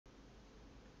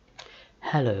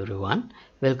Hello everyone,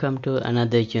 welcome to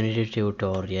another Unity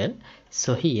tutorial.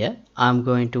 So here I'm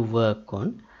going to work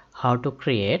on how to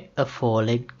create a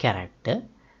four-legged character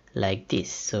like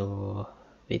this. So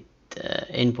with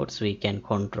inputs we can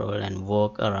control and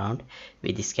walk around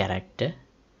with this character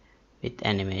with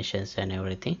animations and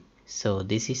everything. So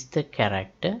this is the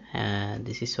character and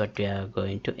this is what we are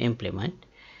going to implement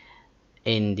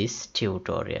in this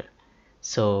tutorial.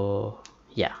 So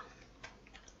yeah.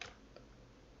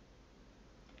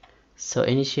 So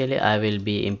initially I will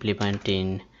be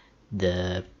implementing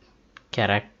the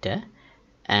character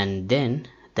and then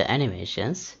the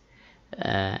animations,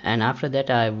 and after that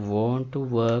I want to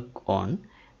work on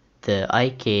the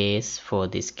eye case for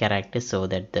this character so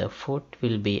that the foot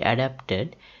will be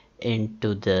adapted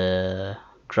into the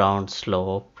ground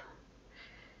slope,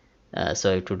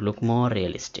 so it would look more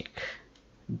realistic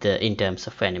in terms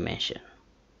of animation.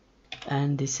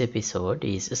 And this episode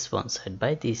is sponsored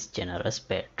by this generous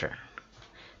patron.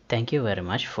 Thank you very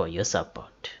much for your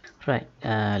support. Right,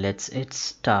 let's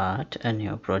start a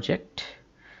new project.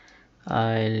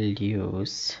 I'll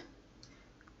use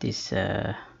this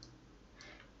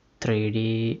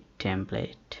 3D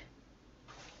template.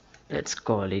 Let's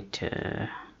call it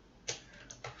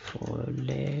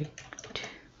four-legged.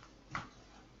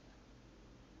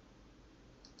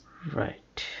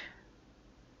 Right.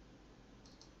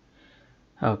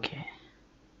 Okay.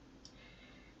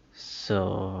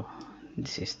 So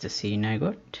this is the scene I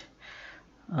got.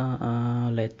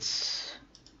 Let's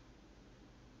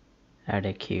add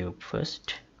a cube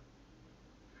first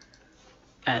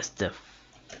as the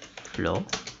flow.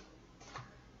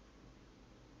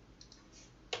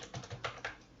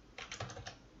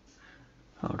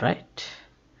 Alright,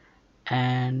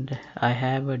 and I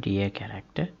have a deer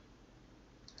character.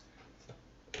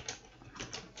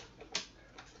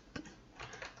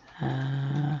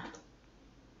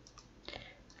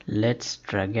 Let's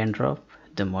drag and drop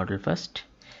the model first.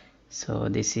 So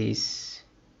this is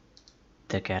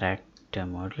the character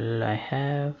model I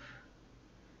have,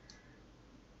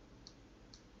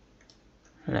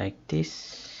 like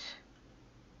this.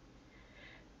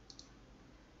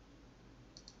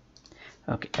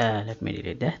 Okay, let me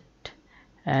delete that.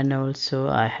 And also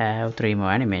I have 3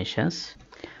 more animations: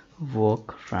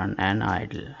 walk, run and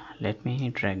idle. Let me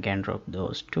drag and drop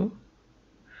those two.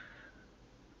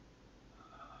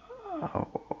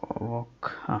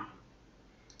 Walk,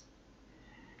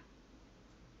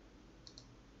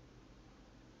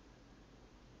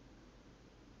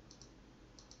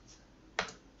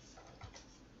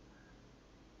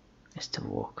 it's the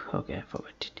walk. Okay, I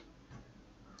forgot it.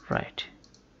 Right,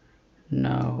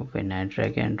 now when I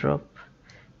drag and drop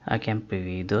I can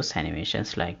preview those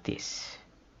animations like this.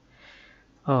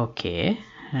 Okay,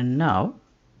 and now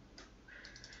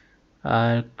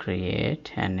I'll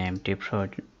create an empty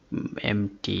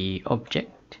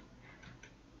object.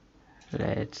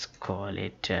 Let's call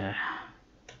it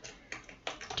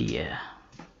deer.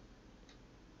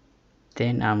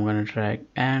 Then I'm gonna drag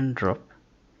and drop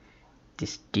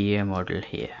this deer model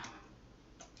here.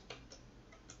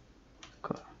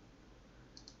 Cool.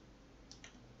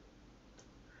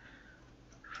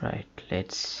 Right,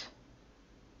 let's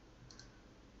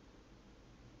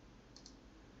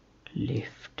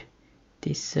lift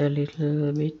this a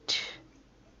little bit.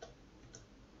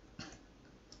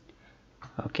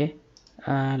 Okay,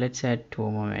 let's add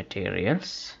 2 more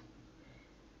materials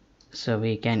so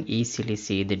we can easily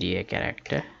see the deer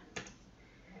character.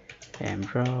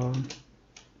 Brown,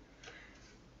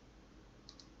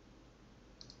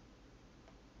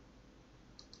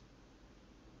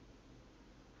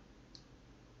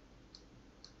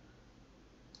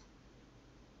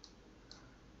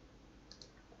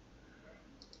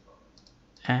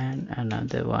 and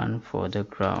another one for the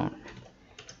ground,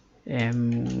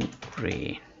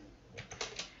 green.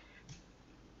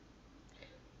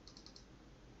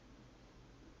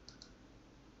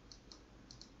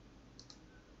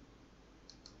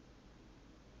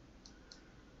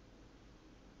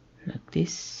 Like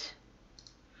this.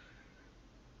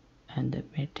 And the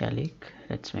metallic,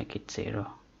 let's make it 0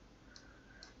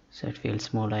 so it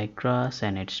feels more like grass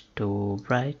and it's too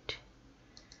bright.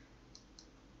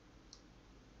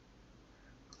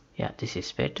 Yeah, this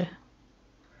is better.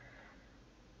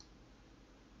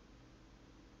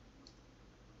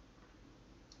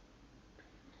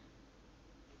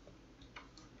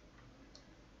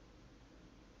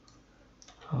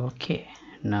 Okay,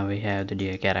 now we have the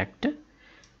deer character.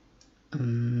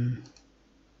 And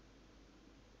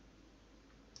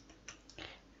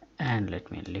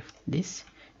let me lift this.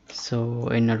 So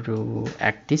in order to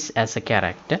act this as a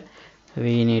character,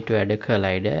 we need to add a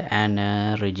collider and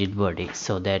a rigid body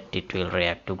so that it will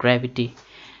react to gravity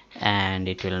and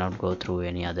it will not go through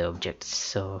any other objects.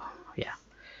 So yeah,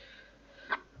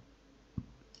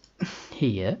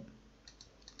 here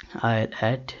I'll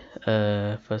add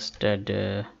first add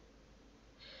a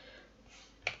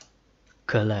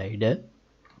collider,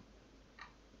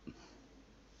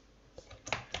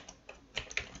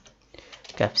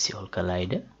 capsule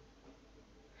collider.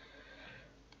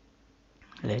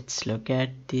 Let's look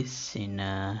at this in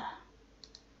a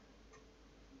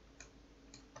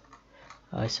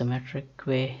isometric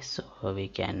way so we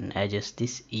can adjust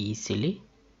this easily.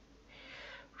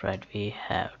 Right, we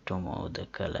have to move the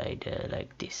collider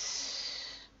like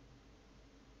this.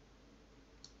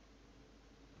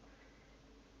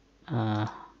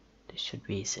 This should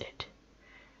be set.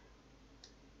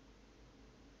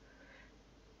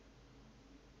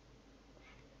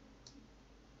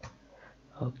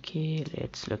 Okay,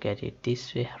 let's look at it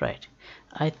this way. Right,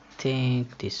 I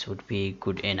think this would be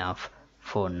good enough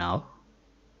for now.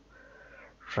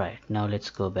 Right, now let's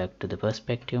go back to the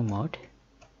perspective mode,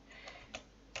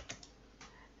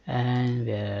 and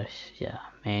where, yeah,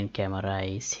 main camera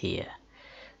is here.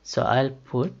 So I'll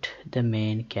put the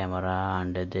main camera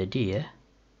under the deer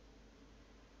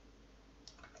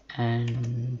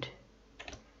and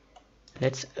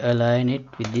let's align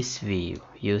it with this view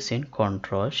using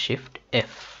Ctrl Shift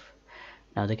F.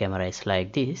 Now the camera is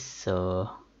like this, so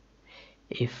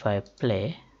if I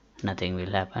play, nothing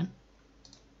will happen.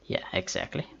 Yeah,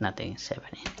 exactly, nothing is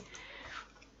happening.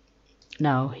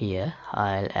 Now here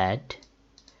I'll add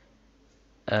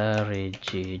a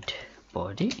rigid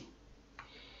body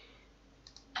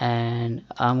and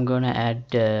I'm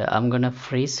gonna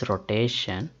freeze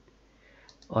rotation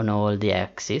on all the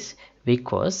axes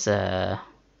because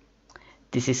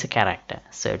this is a character,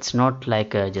 so it's not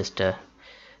like just a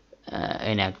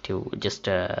inactive, just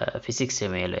a physics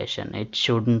simulation. It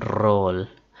shouldn't roll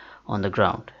on the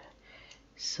ground.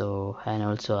 So, and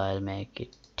also I'll make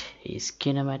it is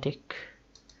kinematic.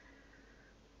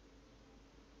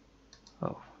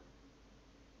 Oh,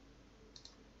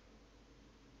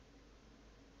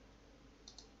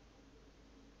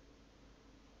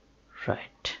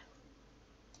 right.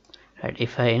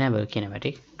 If I enable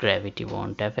kinematic, gravity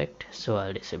won't affect, so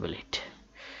I'll disable it.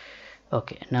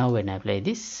 Okay, now when I play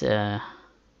this, the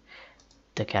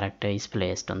character is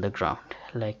placed on the ground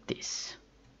like this.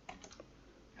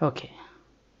 Okay,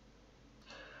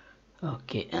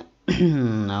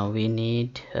 now we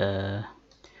need a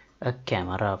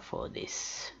camera for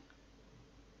this.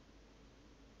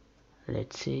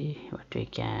 Let's see what we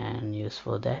can use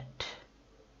for that.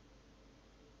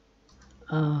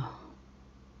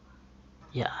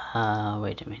 Yeah,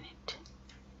 wait a minute,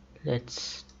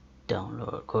 let's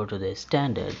download, go to the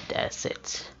standard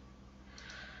assets.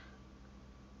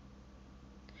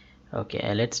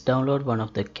 Okay, let's download one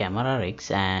of the camera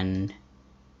rigs and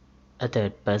a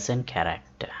third-person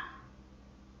character.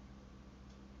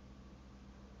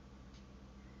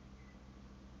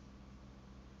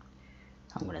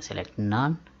 I'm gonna select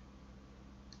none,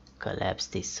 collapse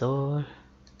this all.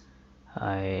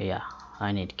 Yeah,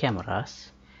 I need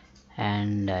cameras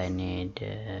and I need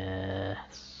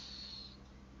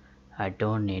I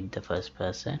don't need the first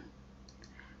person,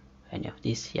 any of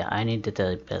this. Yeah, I need the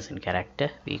third person character,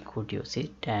 we could use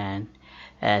it, and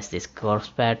as this cross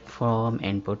platform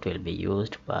input will be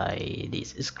used by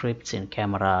these scripts in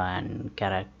camera and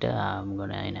character, I'm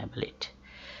gonna enable it.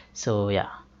 So yeah,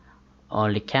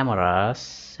 only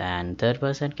cameras and third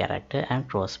person character and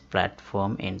cross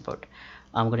platform input,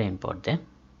 I'm gonna import them.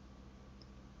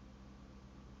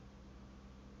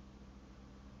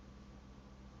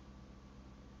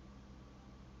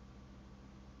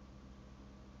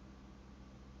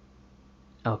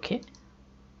 Okay,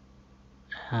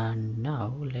 and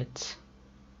now let's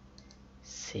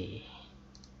see,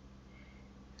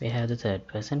 we have the third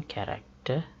person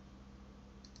character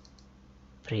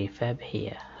prefab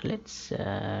here. Let's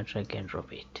drag and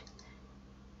drop it,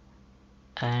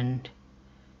 and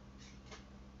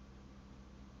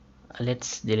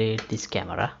let's delete this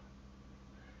camera.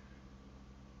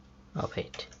 Oh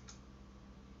wait,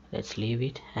 let's leave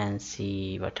it and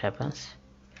see what happens.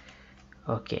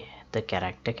 Okay, the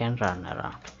character can run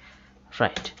around.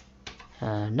 Right,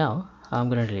 now I'm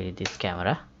gonna delete this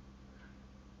camera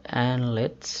and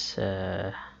let's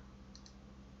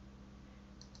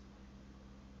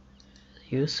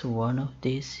use one of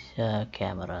these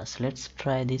cameras. Let's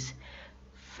try this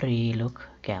free look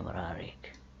camera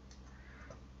rig,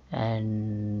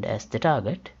 and as the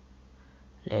target,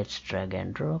 let's drag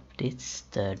and drop this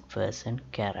third person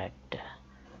character,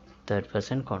 third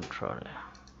person controller,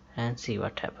 and see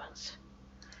what happens.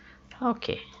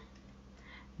 Okay,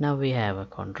 now we have a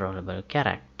controllable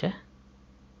character.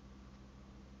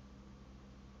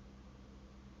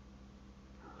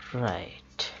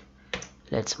 Right,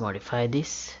 let's modify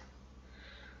this.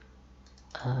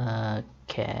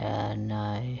 Can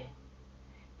I,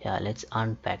 yeah, let's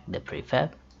unpack the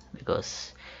prefab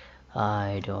because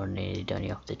I don't need any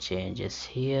of the changes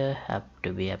here have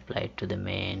to be applied to the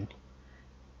main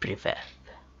prefab.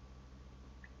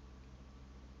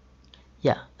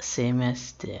 Yeah, same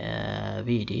as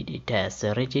we did. It has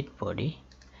a rigid body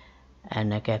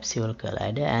and a capsule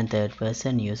collider and third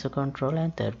person user control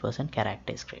and third person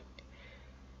character script,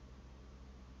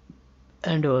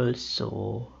 and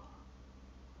also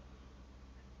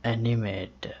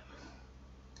animate.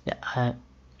 Yeah,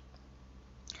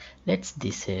 let's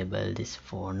disable this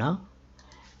for now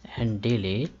and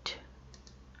delete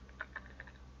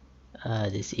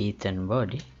this Ethan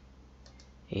body,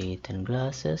 Ethan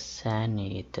glasses and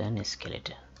Ethan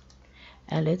skeleton,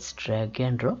 and let's drag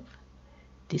and drop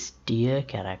this deer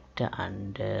character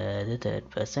under the third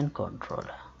person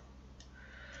controller.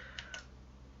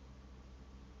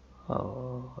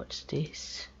 Oh, what's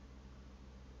this?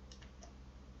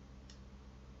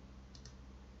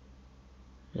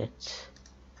 Let's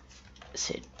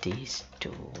set these to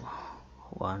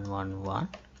 111.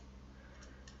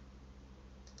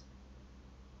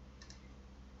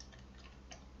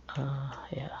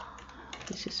 Yeah,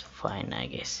 this is fine, I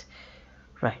guess.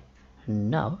 Right,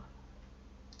 now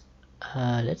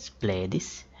let's play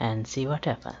this and see what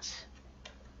happens.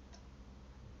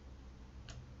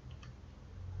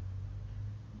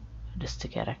 Does the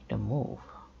character move?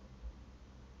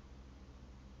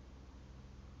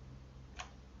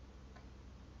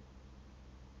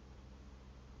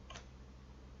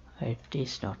 It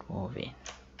is not moving.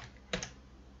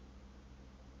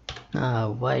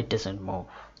 Why it doesn't move?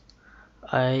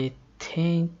 I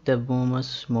think the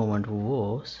boomer's movement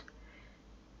was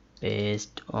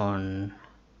based on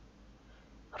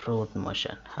root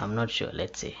motion. I'm not sure,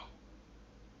 let's see.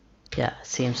 Yeah,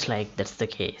 seems like that's the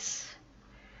case.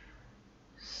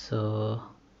 So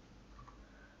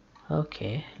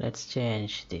okay, let's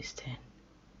change this then.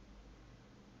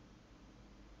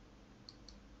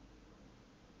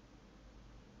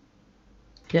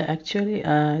 Yeah, actually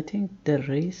I think the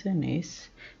reason is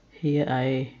here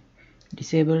I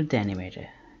disabled the animator.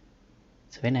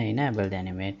 So when I enable the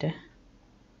animator,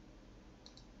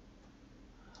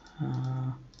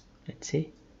 let's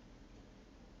see.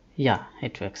 Yeah,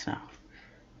 it works now.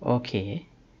 Okay,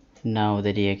 now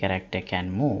the deer character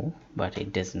can move, but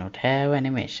it does not have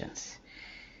animations.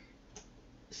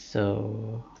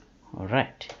 So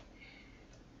alright,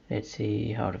 let's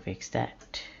see how to fix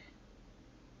that.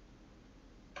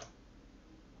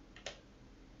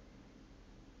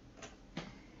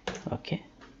 Okay,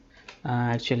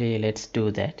 actually let's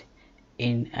do that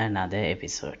in another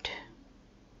episode.